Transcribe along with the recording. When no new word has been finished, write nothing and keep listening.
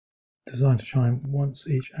designed to chime once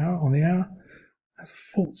each hour on the hour. Has a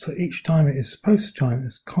fault, so each time it is supposed to chime,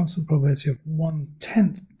 there's constant probability of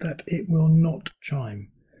 1/10 that it will not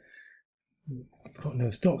chime. Got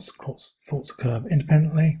no stops, faults occur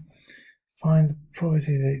independently. Find the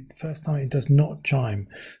probability the first time it does not chime.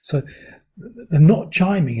 So the not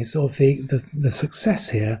chiming is sort of the success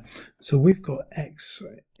here. So we've got x,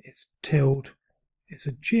 it's tilde, it's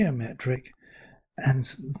a geometric, and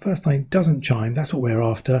the first time it doesn't chime, that's what we're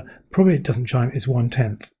after. Probably it doesn't chime is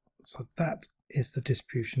 1/10. So that is the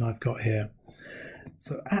distribution I've got here.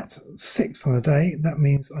 So at 6 on the day, that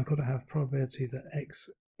means I've got to have probability that x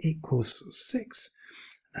equals 6.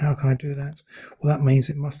 How can I do that? Well, that means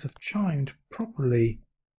it must have chimed properly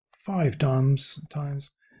 5 times,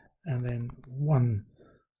 and then 1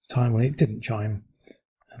 time when it didn't chime,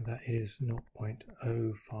 and that is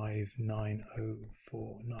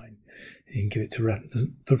 0.059049. You can give it to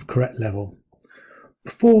the correct level.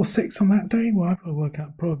 Before 6 on that day, well, I've got to work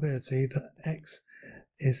out probability that x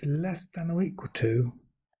is less than or equal to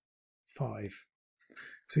 5.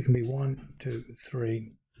 So it can be 1, 2,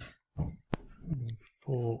 3,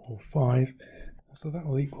 4 or 5. So that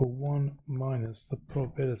will equal 1 minus the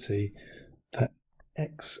probability that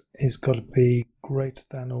x is got to be greater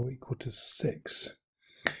than or equal to 6.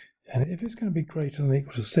 And if it's going to be greater than or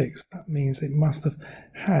equal to 6, that means it must have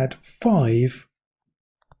had 5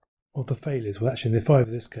 of the failures, well actually the 5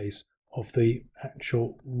 in this case, of the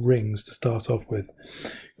actual rings to start off with,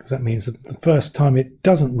 because that means that the first time it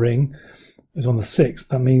doesn't ring is on the 6th.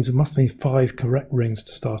 That means it must be 5 correct rings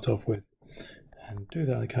to start off with. And do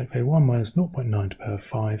that on the calculator. 1 minus 0.9 to the power of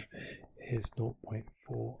 5 is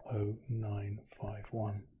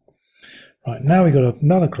 0.40951. Right, now we've got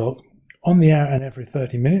another clock on the hour and every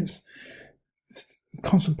 30 minutes. It's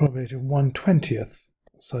constant probability of 1/20th.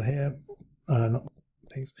 So here,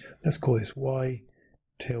 let's call this y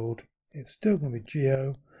tilde. It's still going to be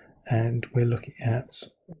geo, and we're looking at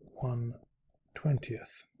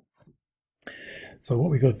 1/20th. So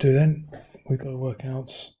what we've got to do then, we've got to work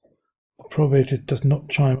out the probability it does not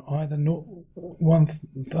chime either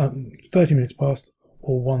 30 minutes past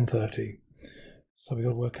or 1:30. So we've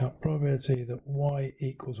got to work out probability that y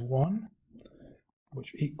equals 1,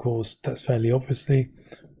 which equals, that's fairly obviously,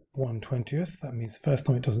 1/20th. That means the first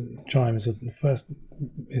time it doesn't chime is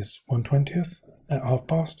 1/20th at half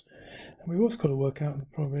past. And we've also got to work out the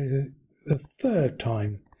probability the third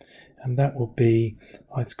time, and that will be,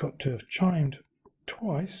 it's got to have chimed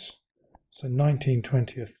twice, so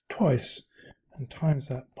 19/20th twice, and times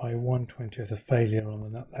that by 1/20th, a failure on the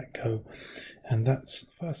let go, and that's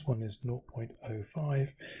the first one is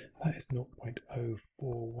 0.05, that is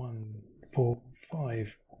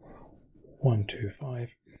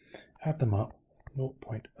 0.04145,125. Add them up,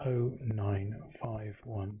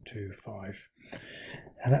 0.095125,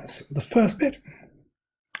 and that's the first bit.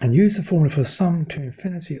 And use the formula for the sum to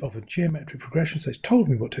infinity of a geometric progression. So it's told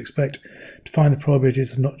me what to expect. To find the probability it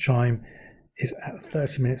does not chime is at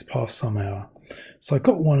 30 minutes past some hour. So I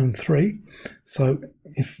got 1 and 3. So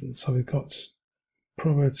we've got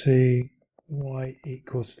probability y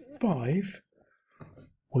equals 5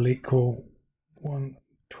 will equal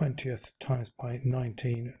 1/20th times by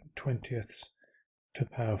 19/20ths to the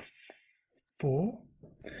power of 4.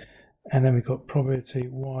 And then we've got probability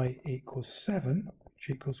y equals 7, which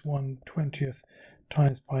equals 1/20th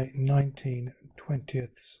times by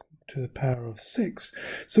 19/20ths to the power of 6.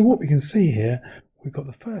 So what we can see here, we've got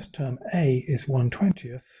the first term a is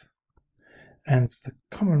 1/20th, and the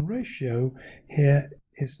common ratio here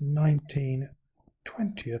is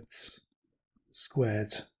 19/20ths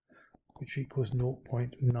squared, which equals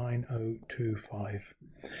 0.9025.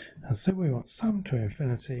 And so we want sum to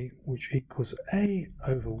infinity, which equals a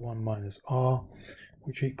over 1 minus r,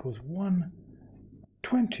 which equals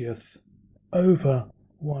 1/20th over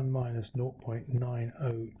 1 minus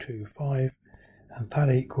 0.9025, and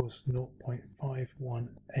that equals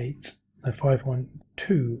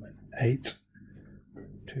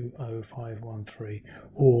 512820513,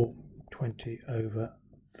 or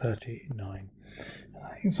 20/39.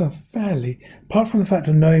 I think it's a fairly, apart from the fact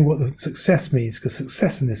of knowing what the success means, because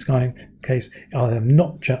success in this case are them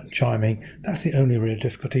not chiming, that's the only real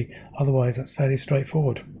difficulty. Otherwise, that's fairly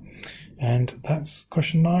straightforward. And that's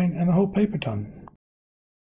question 9 and the whole paper done.